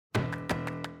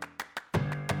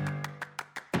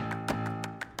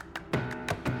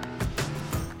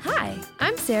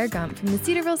Sarah Gump from the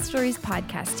Cedarville Stories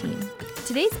podcast team.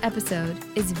 Today's episode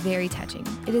is very touching.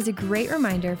 It is a great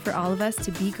reminder for all of us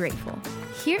to be grateful.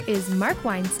 Here is Mark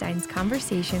Weinstein's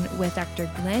conversation with Dr.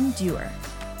 Glenn Dewar.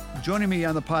 Joining me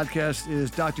on the podcast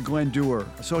is Dr. Glenn Dewar,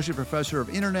 Associate Professor of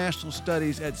International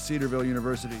Studies at Cedarville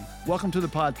University. Welcome to the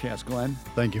podcast, Glenn.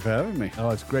 Thank you for having me. Oh,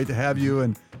 it's great to have you.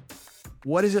 And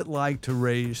what is it like to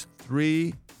raise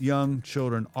three young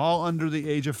children, all under the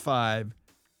age of 5,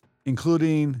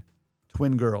 including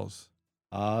twin girls?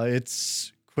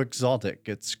 It's quixotic.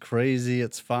 It's crazy.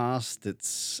 It's fast.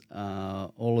 It's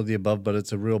all of the above, but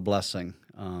it's a real blessing.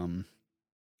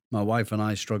 My wife and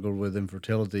I struggled with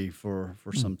infertility for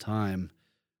some time,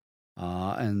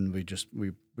 and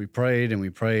we prayed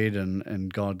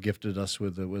and God gifted us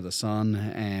with a son,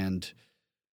 and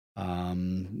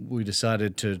we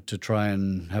decided to try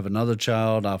and have another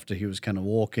child after he was kind of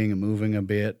walking and moving a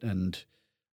bit, and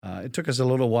it took us a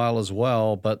little while as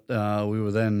well, but we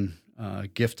were then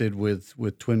gifted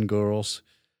with twin girls,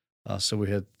 so we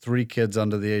had 3 kids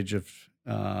under the age of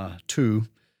 2.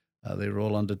 They were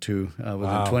all under 2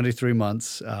 within 23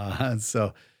 months. And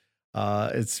so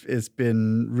it's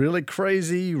been really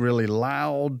crazy, really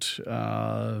loud,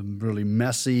 really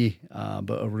messy,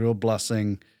 but a real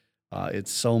blessing.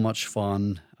 It's so much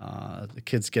fun. The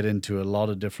kids get into a lot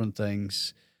of different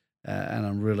things, and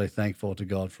I'm really thankful to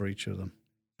God for each of them.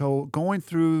 So going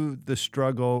through the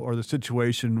struggle or the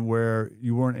situation where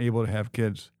you weren't able to have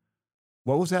kids,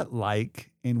 what was that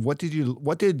like? And what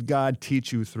did God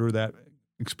teach you through that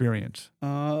experience?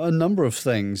 A number of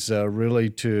things, really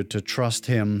to trust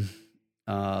Him,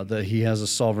 that He has a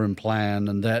sovereign plan,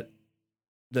 and that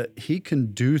He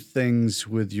can do things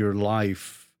with your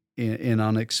life in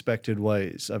unexpected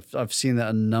ways. I've seen that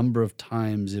a number of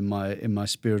times in my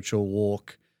spiritual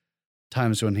walk.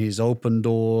 Times when He's opened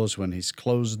doors, when He's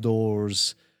closed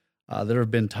doors. There have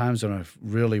been times when I've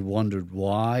really wondered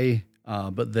why,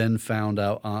 but then found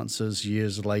out answers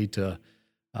years later.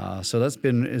 So it's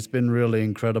been really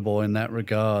incredible in that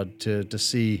regard to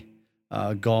see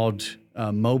God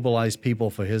mobilize people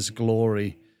for His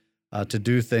glory, to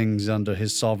do things under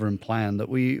His sovereign plan that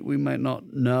we might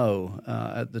not know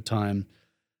at the time.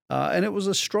 And it was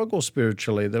a struggle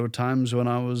spiritually. There were times when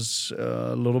I was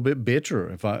a little bit bitter,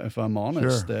 if I'm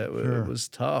honest. It was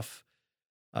tough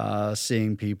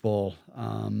seeing people.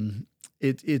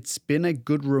 It's been a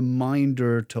good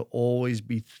reminder to always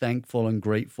be thankful and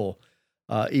grateful.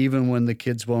 Even when the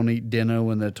kids won't eat dinner,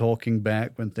 when they're talking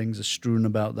back, when things are strewn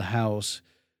about the house,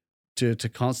 to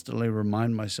constantly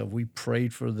remind myself, we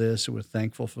prayed for this, we're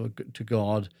thankful to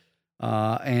God,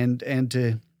 and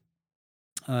to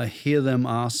hear them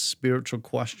ask spiritual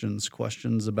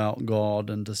questions about God,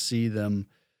 and to see them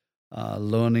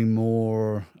learning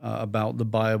more about the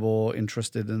Bible,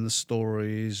 interested in the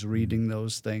stories, reading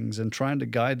those things, and trying to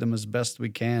guide them as best we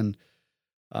can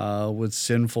with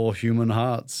sinful human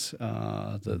hearts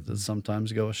that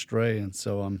sometimes go astray. And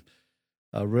so I'm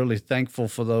really thankful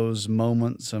for those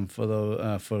moments and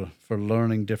for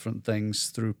learning different things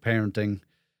through parenting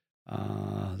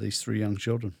these 3 young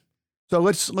children. So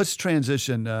let's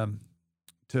transition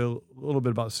to a little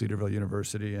bit about Cedarville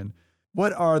University, and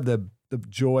what are the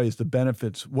joys, the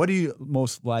benefits? What do you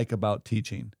most like about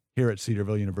teaching here at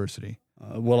Cedarville University?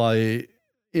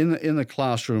 In the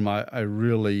classroom, I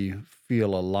really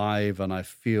feel alive, and I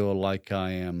feel like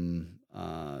I am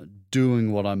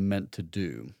doing what I'm meant to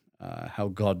do, how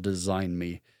God designed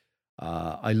me.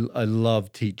 I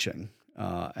love teaching,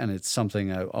 and it's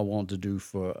something I want to do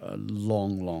for a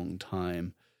long, long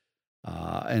time.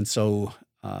 And so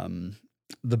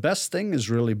the best thing is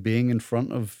really being in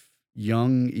front of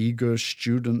young, eager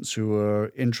students who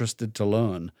are interested to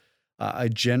learn. I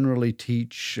generally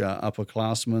teach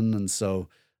upperclassmen, and so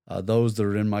those that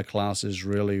are in my classes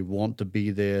really want to be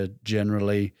there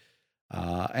generally,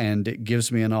 and it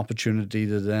gives me an opportunity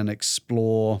to then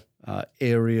explore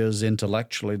areas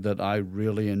intellectually that I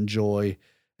really enjoy,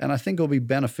 and I think will be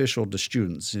beneficial to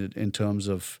students in terms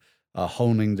of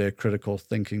honing their critical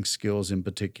thinking skills, in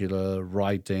particular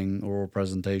writing, oral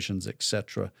presentations,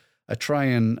 etc. I try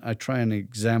and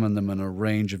examine them in a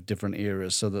range of different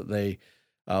areas so that they,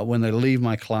 when they leave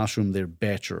my classroom, they're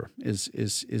better.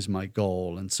 Is my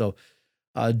goal, and so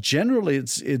generally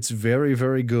it's very,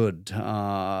 very good.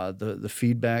 The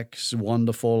feedback's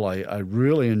wonderful. I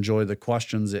really enjoy the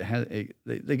questions.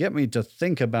 They get me to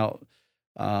think about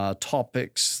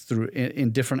topics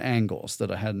in different angles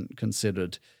that I hadn't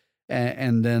considered.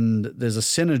 And then there's a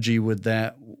synergy with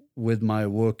that, with my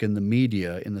work in the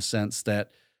media, in the sense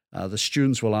that the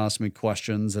students will ask me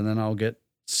questions, and then I'll get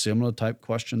similar type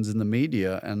questions in the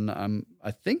media, and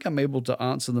I think I'm able to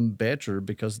answer them better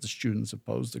because the students have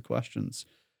posed the questions.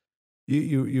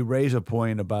 You raise a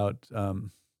point about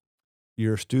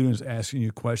your students asking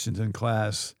you questions in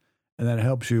class, and that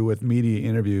helps you with media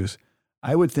interviews.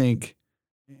 I would think,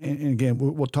 and again,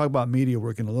 we'll talk about media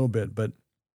work in a little bit, but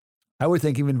I would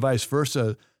think even vice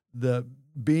versa, the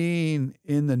being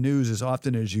in the news as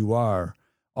often as you are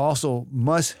also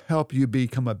must help you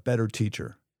become a better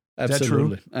teacher.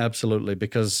 Absolutely. Is that true? Absolutely.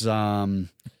 Because I'm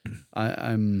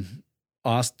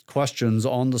asked questions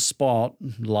on the spot,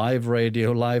 live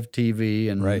radio, live TV,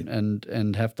 and Right.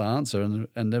 and have to answer.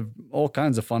 And there are all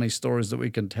kinds of funny stories that we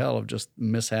can tell of just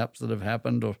mishaps that have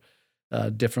happened or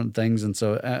different things. And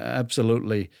so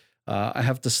absolutely, I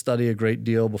have to study a great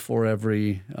deal before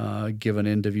every given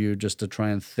interview just to try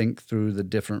and think through the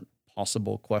different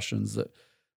possible questions that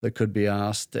could be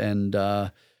asked. And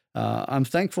I'm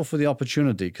thankful for the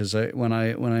opportunity because when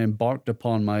I embarked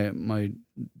upon my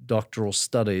doctoral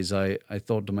studies, I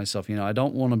thought to myself, I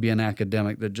don't want to be an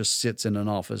academic that just sits in an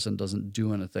office and doesn't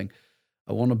do anything.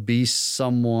 I want to be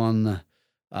someone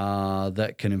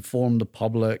that can inform the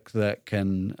public, that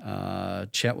can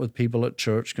chat with people at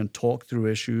church, can talk through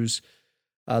issues,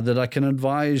 that I can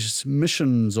advise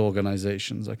missions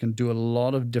organizations. I can do a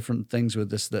lot of different things with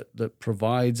this that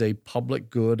provides a public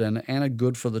good and a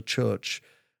good for the church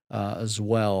as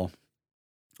well.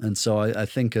 And so I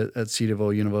think at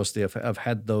Cedarville University, I've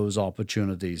had those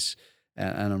opportunities,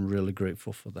 and I'm really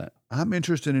grateful for that. I'm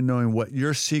interested in knowing what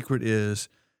your secret is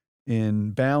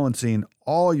in balancing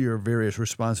all your various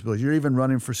responsibilities. You're even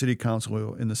running for city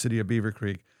council in the city of Beaver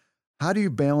Creek. How do you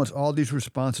balance all these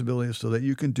responsibilities so that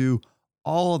you can do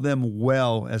all of them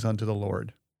well as unto the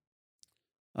Lord?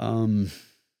 I'm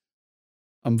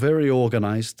very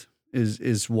organized.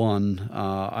 Is one.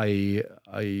 I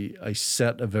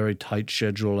set a very tight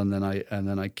schedule and then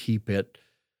I keep it.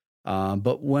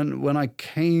 But when I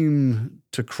came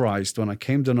to Christ, when I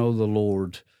came to know the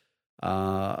Lord,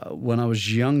 when I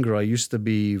was younger, I used to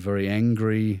be very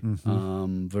angry,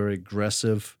 very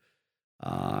aggressive,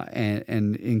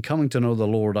 and in coming to know the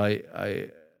Lord,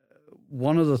 I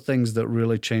one of the things that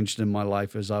really changed in my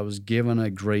life is I was given a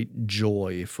great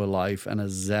joy for life and a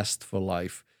zest for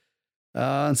life.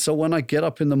 And so when I get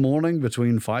up in the morning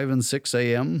between 5 and 6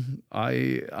 a.m.,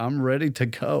 I'm ready to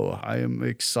go. I am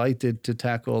excited to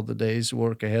tackle the day's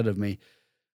work ahead of me.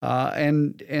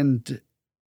 And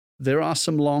there are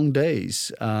some long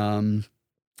days,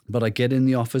 but I get in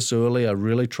the office early. I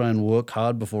really try and work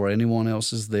hard before anyone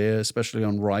else is there, especially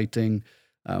on writing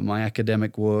my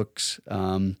academic works.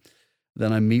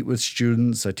 Then I meet with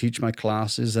students, I teach my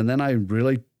classes, and then I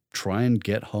really try and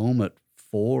get home at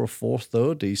 4 or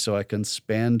 4:30 so I can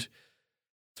spend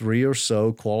 3 or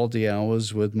so quality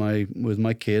hours with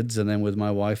my kids and then with my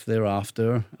wife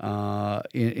thereafter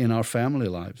in our family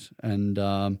lives.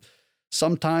 And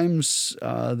sometimes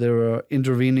there are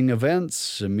intervening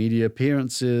events, media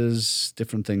appearances,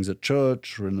 different things at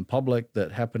church or in the public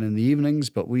that happen in the evenings,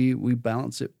 but we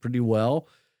balance it pretty well.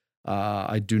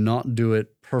 I do not do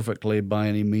it perfectly by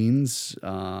any means.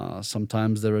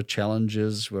 Sometimes there are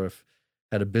challenges where if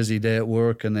had a busy day at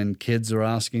work and then kids are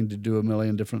asking to do a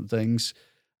million different things.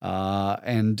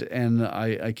 And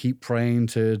I keep praying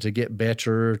to get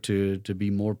better, to be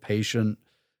more patient,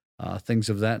 things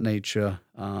of that nature.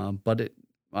 But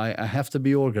I have to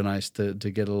be organized to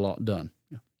get a lot done.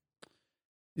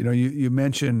 Yeah. You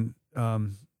mentioned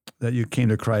that you came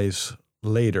to Christ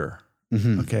later.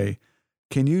 Mm-hmm. Okay.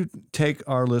 Can you take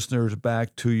our listeners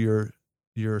back to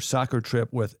your soccer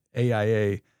trip with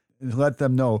AIA and let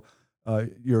them know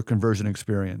your conversion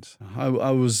experience?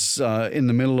 I was in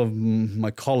the middle of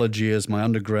my college years, my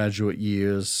undergraduate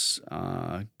years,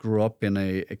 grew up in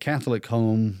a Catholic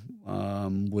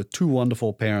home with two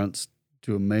wonderful parents,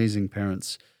 two amazing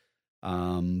parents.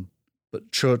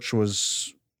 But church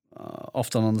was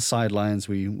often on the sidelines.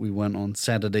 We went on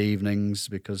Saturday evenings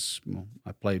because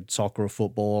I played soccer or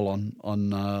football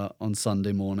on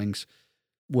Sunday mornings.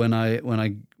 When I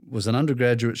was an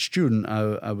undergraduate student,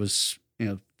 I was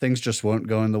things just weren't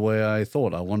going the way I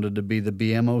thought. I wanted to be the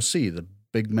BMOC, the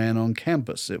big man on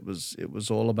campus. It was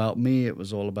all about me. It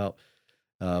was all about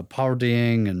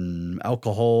partying and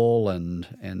alcohol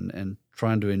and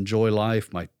trying to enjoy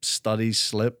life. My studies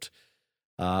slipped.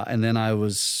 And then I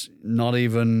was not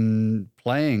even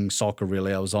playing soccer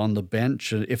really. I was on the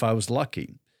bench if I was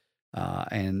lucky.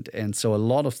 And so a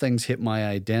lot of things hit my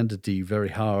identity very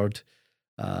hard.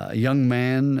 A young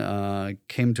man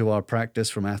came to our practice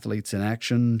from Athletes in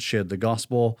Action, shared the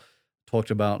gospel,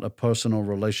 talked about a personal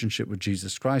relationship with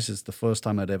Jesus Christ. It's the first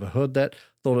time I'd ever heard that.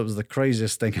 Thought it was the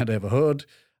craziest thing I'd ever heard.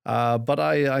 But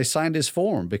I signed his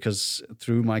form because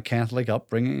through my Catholic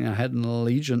upbringing, I had an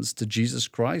allegiance to Jesus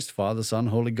Christ, Father, Son,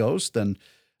 Holy Ghost, and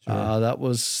that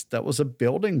was a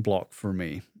building block for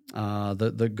me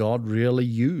that God really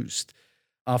used.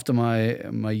 After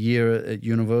my year at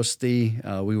university,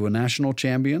 we were national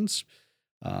champions,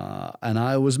 and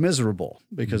I was miserable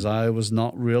because I was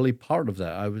not really part of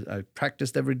that. I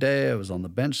practiced every day. I was on the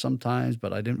bench sometimes,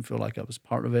 but I didn't feel like I was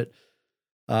part of it.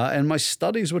 And my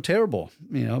studies were terrible.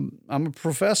 I'm a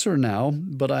professor now,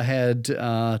 but I had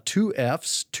 2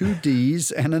 Fs, 2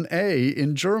 Ds, and an A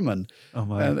in German. Oh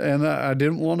my! And I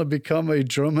didn't want to become a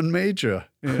German major.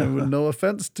 With no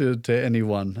offense to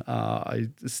anyone, I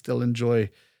still enjoy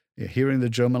hearing the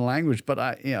German language. But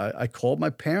I called my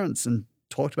parents and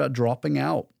talked about dropping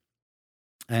out,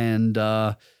 and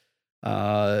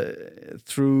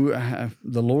through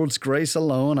the Lord's grace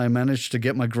alone, I managed to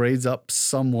get my grades up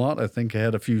somewhat. I think I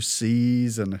had a few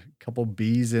C's and a couple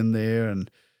B's in there, and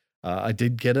I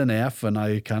did get an F, and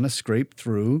I kind of scraped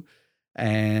through.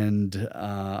 And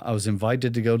I was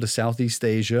invited to go to Southeast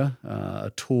Asia,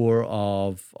 a tour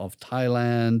of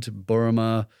Thailand,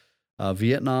 Burma,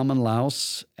 Vietnam, and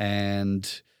Laos,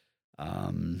 and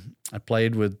I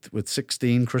played with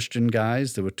 16 Christian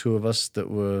guys. There were 2 of us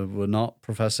that were not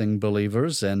professing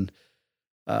believers. And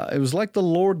it was like the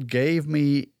Lord gave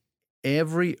me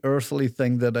every earthly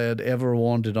thing that I had ever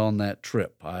wanted on that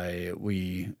trip.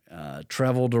 We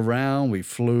traveled around. We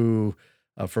flew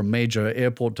from major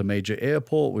airport to major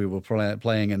airport. We were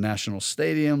playing in national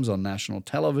stadiums on national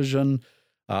television.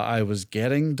 I was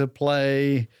getting to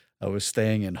play. I was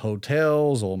staying in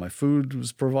hotels. All my food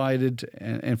was provided.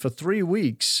 And for 3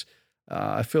 weeks,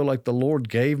 I feel like the Lord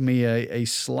gave me a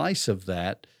slice of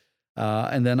that.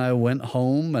 And then I went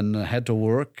home and had to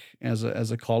work as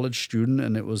a college student,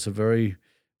 and it was a very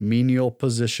menial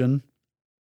position.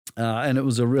 And it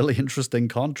was a really interesting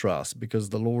contrast because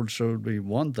the Lord showed me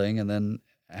one thing and then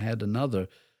I had another.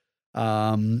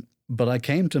 But I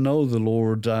came to know the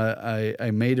Lord. I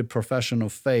made a profession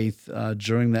of faith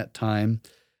during that time.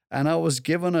 And I was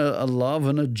given a love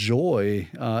and a joy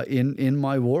in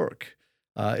my work.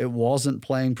 It wasn't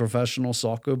playing professional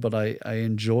soccer, but I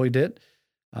enjoyed it,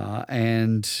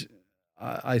 and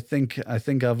I think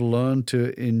I've learned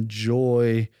to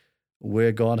enjoy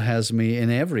where God has me in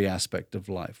every aspect of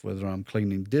life, whether I'm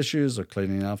cleaning dishes or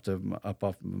cleaning after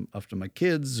my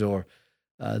kids or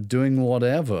doing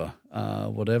whatever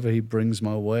He brings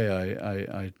my way.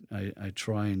 I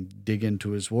try and dig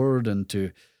into His Word and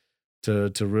to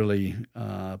really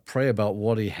pray about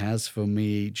what He has for me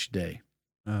each day.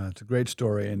 It's a great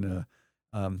story, and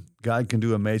God can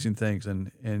do amazing things,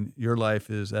 and your life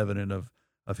is evident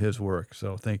of His work.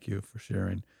 So thank you for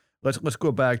sharing. Let's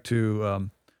go back to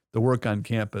the work on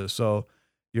campus. So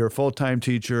you're a full-time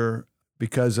teacher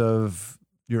because of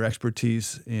your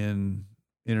expertise in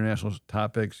international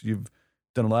topics. You've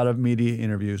done a lot of media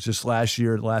interviews. Just last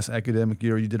academic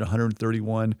year, you did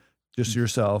 131 just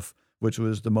yourself, which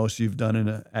was the most you've done in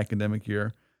an academic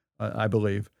year, I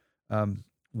believe.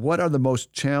 What are the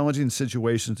most challenging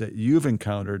situations that you've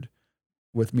encountered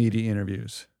with media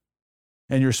interviews?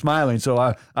 And you're smiling,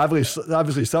 so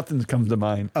obviously something comes to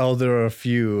mind. Oh, there are a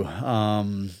few.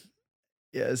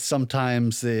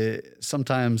 Sometimes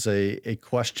a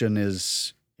question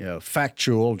is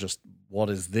factual, just what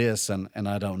is this, and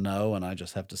I don't know, and I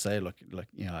just have to say, look,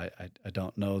 I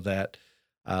don't know that.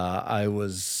 I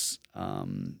was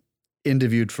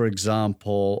interviewed, for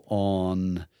example,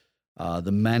 on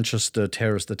the Manchester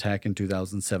terrorist attack in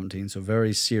 2017, so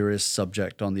very serious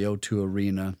subject on the O2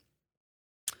 Arena.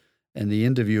 And the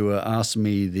interviewer asked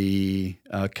me the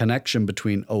connection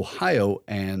between Ohio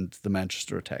and the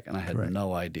Manchester attack, and I had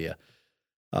no idea.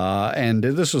 And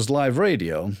this was live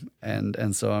radio,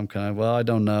 and so I'm kind of, well, I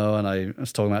don't know. And I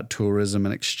was talking about tourism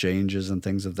and exchanges and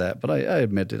things of that, but I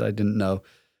admitted I didn't know.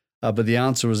 But the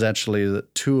answer was actually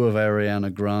that 2 of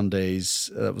Ariana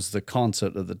Grande's, that was the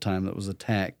concert at the time that was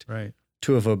attacked. Right.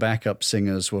 2 of her backup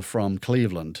singers were from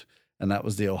Cleveland, and that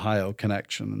was the Ohio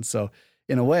connection. And so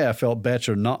in a way, I felt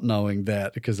better not knowing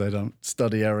that because I don't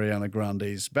study Ariana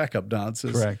Grande's backup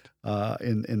dancers. Correct.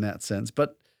 In that sense.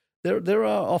 But there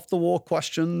are off-the-wall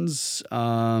questions.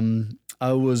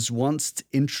 I was once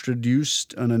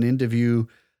introduced in an interview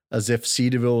as if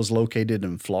Cedarville is located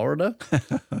in Florida.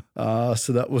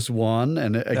 So that was one.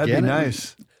 And again, that'd be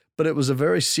nice. But it was a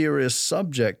very serious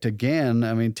subject. Again,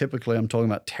 I mean, typically I'm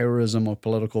talking about terrorism or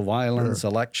political violence,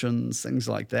 elections, things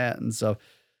like that. And so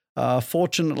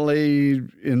fortunately,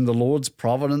 in the Lord's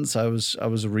providence, I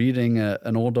was reading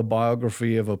an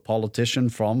autobiography of a politician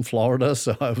from Florida.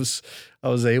 So I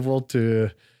was able to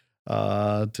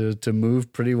to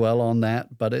move pretty well on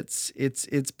that. But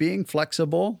it's being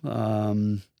flexible.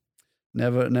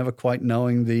 Never quite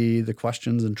knowing the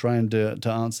questions and trying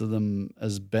to answer them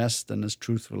as best and as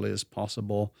truthfully as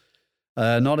possible.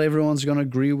 Not everyone's going to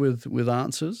agree with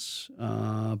answers,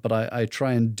 but I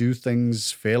try and do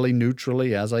things fairly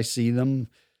neutrally as I see them.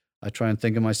 I try and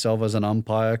think of myself as an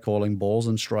umpire calling balls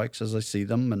and strikes as I see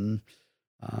them, and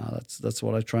that's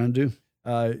what I try and do.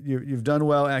 You've done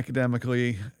well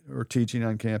academically or teaching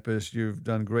on campus. You've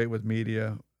done great with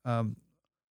media.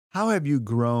 How have you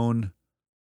grown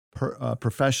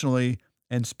professionally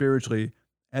and spiritually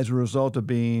as a result of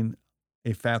being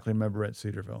a faculty member at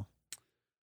Cedarville?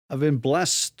 I've been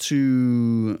blessed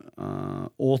to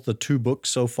author 2 books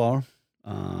so far.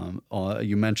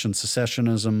 You mentioned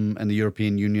secessionism and the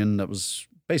European Union. That was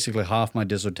basically half my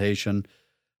dissertation.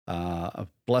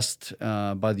 Blessed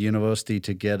by the university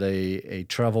to get a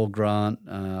travel grant,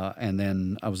 and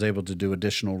then I was able to do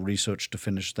additional research to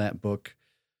finish that book.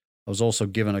 I was also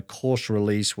given a course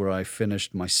release where I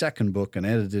finished my second book, an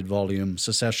edited volume,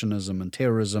 Secessionism and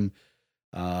Terrorism,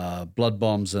 Blood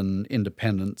Bombs and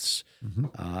Independence.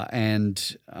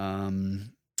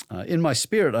 In my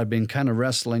spirit, I've been kind of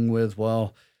wrestling with,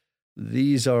 well,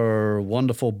 these are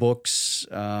wonderful books.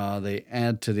 They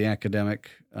add to the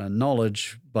academic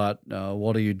knowledge, but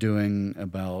what are you doing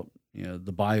about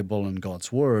the Bible and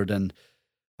God's Word? And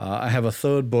I have a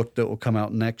third book that will come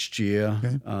out next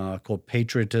year called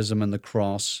Patriotism and the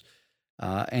Cross.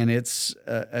 And it's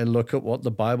a look at what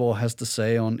the Bible has to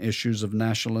say on issues of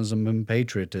nationalism and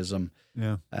patriotism.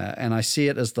 Yeah. And I see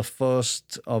it as the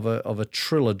first of a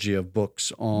trilogy of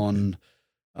books on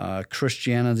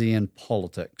Christianity and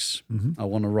politics. I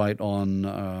want to write on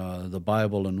the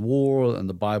Bible and war and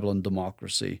the Bible and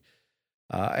democracy.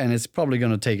 And it's probably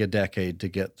going to take a decade to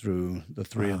get through the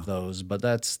 3 of those, but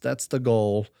that's the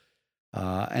goal.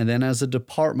 And then as a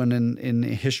department in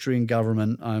history and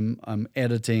government, I'm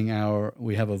editing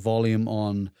we have a volume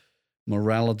on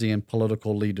morality and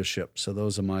political leadership. So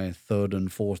those are my 3rd and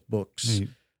 4th books.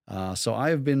 So I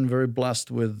have been very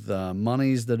blessed with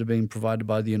monies that have been provided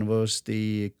by the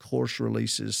university, course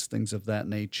releases, things of that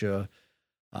nature.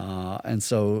 And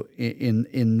so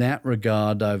in that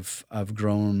regard, I've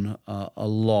grown a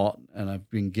lot, and I've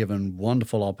been given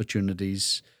wonderful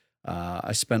opportunities.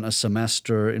 I spent a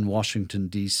semester in Washington,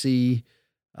 D.C.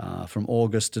 From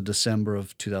August to December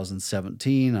of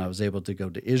 2017. I was able to go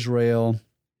to Israel,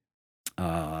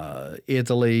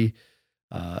 Italy,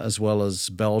 as well as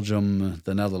Belgium,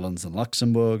 the Netherlands, and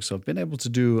Luxembourg. So I've been able to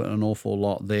do an awful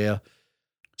lot there.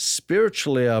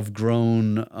 Spiritually, I've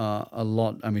grown a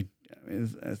lot. I mean,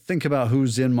 think about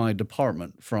who's in my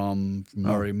department, from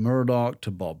Murray Murdoch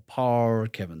to Bob Parr,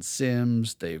 Kevin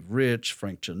Sims, Dave Rich,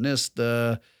 Frank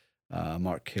Janista,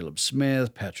 Mark Caleb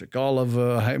Smith, Patrick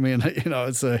Oliver. I mean,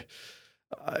 it's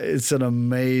an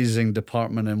amazing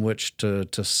department in which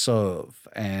to serve.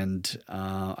 And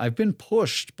I've been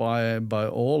pushed by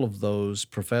all of those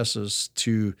professors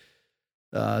to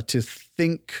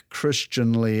think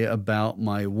Christianly about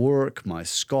my work, my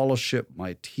scholarship,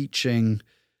 my teaching.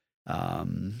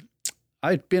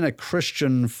 I'd been a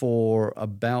Christian for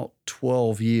about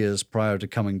 12 years prior to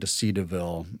coming to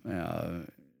Cedarville.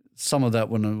 Some of that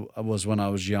when I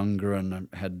was younger and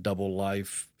had double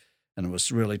life, and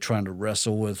was really trying to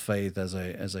wrestle with faith as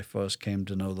I first came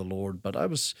to know the Lord. But I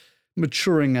was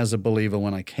maturing as a believer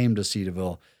when I came to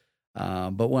Cedarville.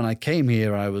 But when I came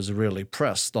here, I was really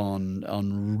pressed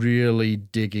on really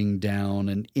digging down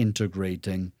and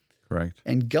integrating. Correct.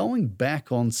 And going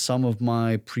back on some of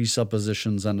my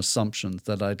presuppositions and assumptions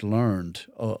that I'd learned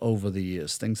over the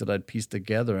years, things that I'd pieced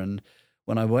together. And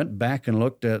when I went back and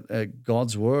looked at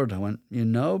God's Word, I went,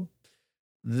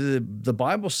 the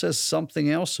Bible says something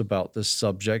else about this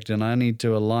subject, and I need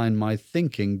to align my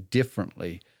thinking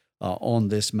differently on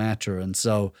this matter. And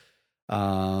so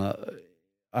I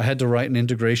had to write an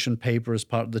integration paper as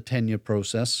part of the tenure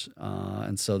process.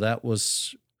 And so that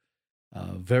was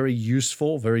very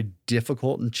useful, very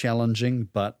difficult and challenging,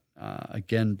 but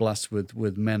again, blessed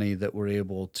with many that were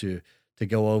able to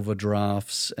go over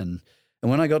drafts. And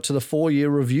when I got to the 4-year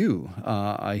review,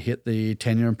 I hit the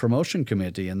tenure and promotion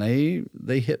committee, and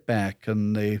they hit back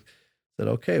and they said,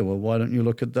 okay, well, why don't you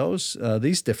look at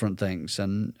these different things?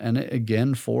 And it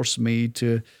again forced me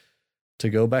to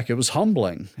go back. It was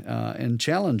humbling and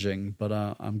challenging, but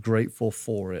I'm grateful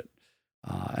for it.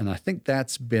 And I think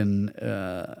that's been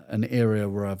an area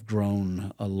where I've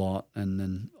grown a lot. And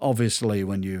then obviously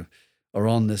when you are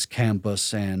on this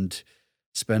campus and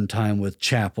spend time with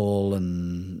chapel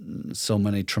and so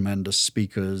many tremendous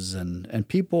speakers and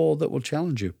people that will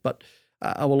challenge you. But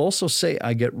I will also say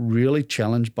I get really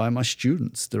challenged by my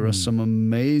students. There are some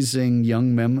amazing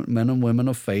young men and women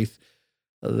of faith.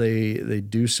 They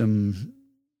do some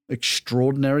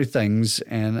extraordinary things,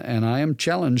 and I am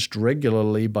challenged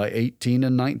regularly by 18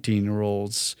 and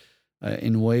 19-year-olds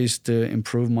in ways to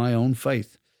improve my own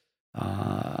faith.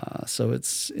 So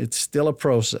it's still a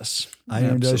process.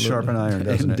 Iron does sharpen iron,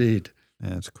 doesn't it? Indeed.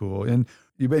 That's cool. And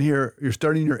you've been here, you're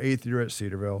starting your 8th year at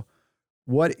Cedarville.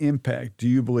 What impact do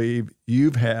you believe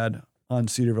you've had on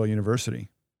Cedarville University?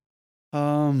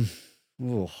 I've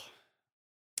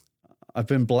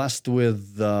been blessed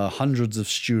with hundreds of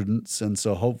students, and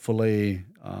so hopefully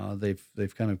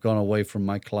they've kind of gone away from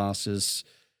my classes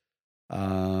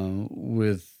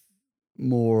with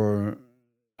more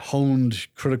honed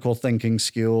critical thinking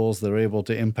skills. They're able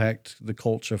to impact the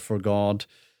culture for God.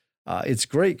 It's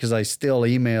great because I still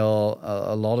email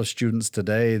a lot of students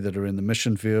today that are in the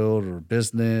mission field or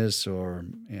business or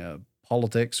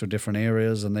politics or different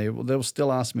areas, and they'll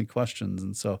still ask me questions.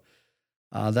 And so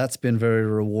that's been very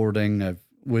rewarding. I've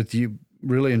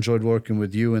really enjoyed working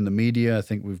with you in the media. I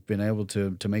think we've been able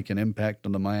to make an impact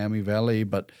on the Miami Valley,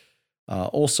 but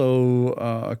also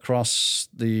across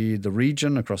the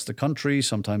region, across the country,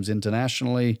 sometimes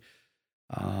internationally.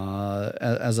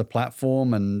 As a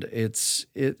platform, and it's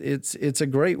a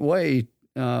great way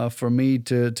for me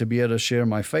to be able to share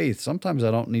my faith. Sometimes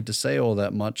I don't need to say all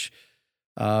that much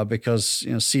because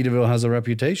Cedarville has a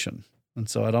reputation, and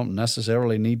so I don't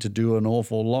necessarily need to do an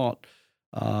awful lot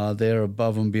there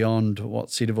above and beyond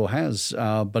what Cedarville has.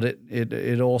 But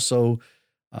it also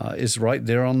is right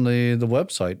there on the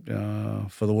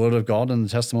website for the Word of God and the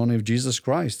testimony of Jesus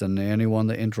Christ, and anyone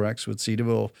that interacts with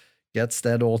Cedarville gets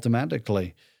that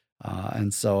automatically.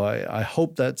 And so I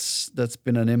hope that's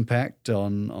been an impact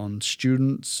on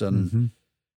students and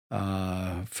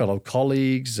fellow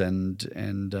colleagues and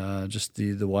just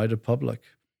the wider public.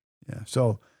 Yeah.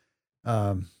 So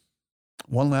one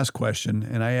last question,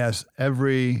 and I ask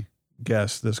every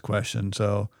guest this question.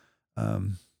 So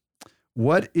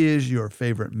what is your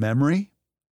favorite memory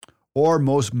or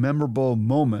most memorable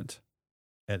moment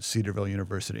at Cedarville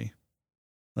University?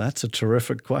 That's a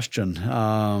terrific question.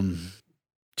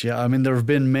 Yeah, I mean, there have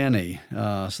been many.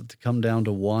 So to come down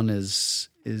to one is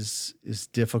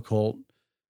difficult.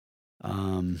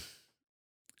 I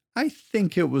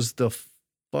think it was the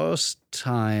first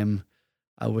time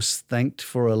I was thanked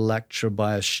for a lecture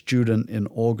by a student in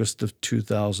August of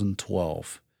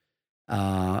 2012.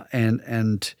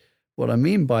 And what I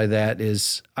mean by that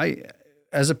is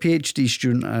as a PhD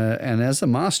student and as a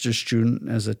master's student,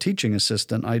 as a teaching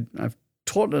assistant, I've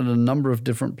taught at a number of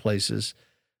different places,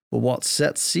 but what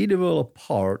sets Cedarville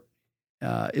apart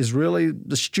is really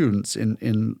the students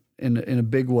in a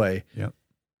big way. Yep.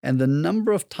 And the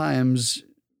number of times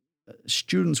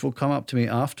students will come up to me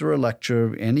after a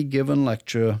lecture, any given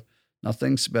lecture,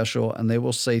 nothing special, and they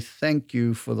will say, "Thank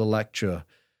you for the lecture."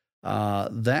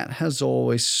 That has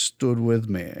always stood with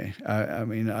me. I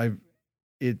mean,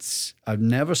 I've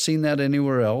never seen that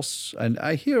anywhere else, and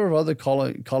I hear of other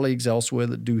colleagues elsewhere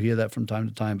that do hear that from time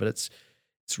to time. But it's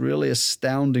really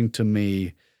astounding to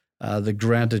me the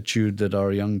gratitude that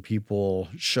our young people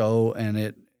show,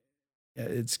 and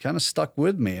it's kind of stuck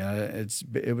with me.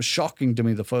 It was shocking to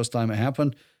me the first time it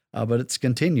happened, but it's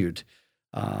continued.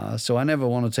 So I never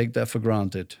want to take that for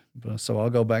granted. So I'll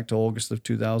go back to August of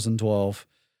 2012.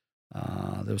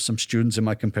 There were some students in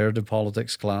my comparative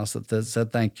politics class that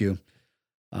said thank you.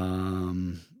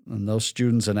 And those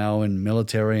students are now in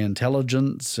military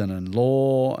intelligence and in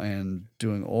law and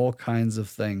doing all kinds of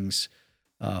things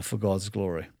for God's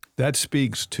glory. That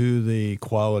speaks to the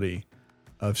quality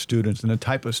of students and the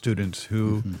type of students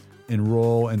who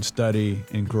enroll and study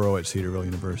and grow at Cedarville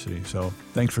University. So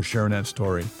thanks for sharing that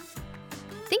story.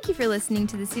 Thank you for listening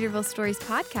to the Cedarville Stories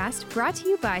podcast, brought to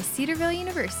you by Cedarville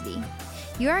University.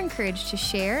 You are encouraged to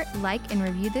share, like, and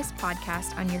review this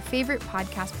podcast on your favorite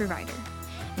podcast provider.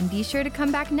 And be sure to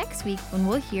come back next week when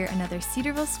we'll hear another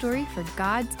Cedarville story for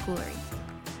God's glory.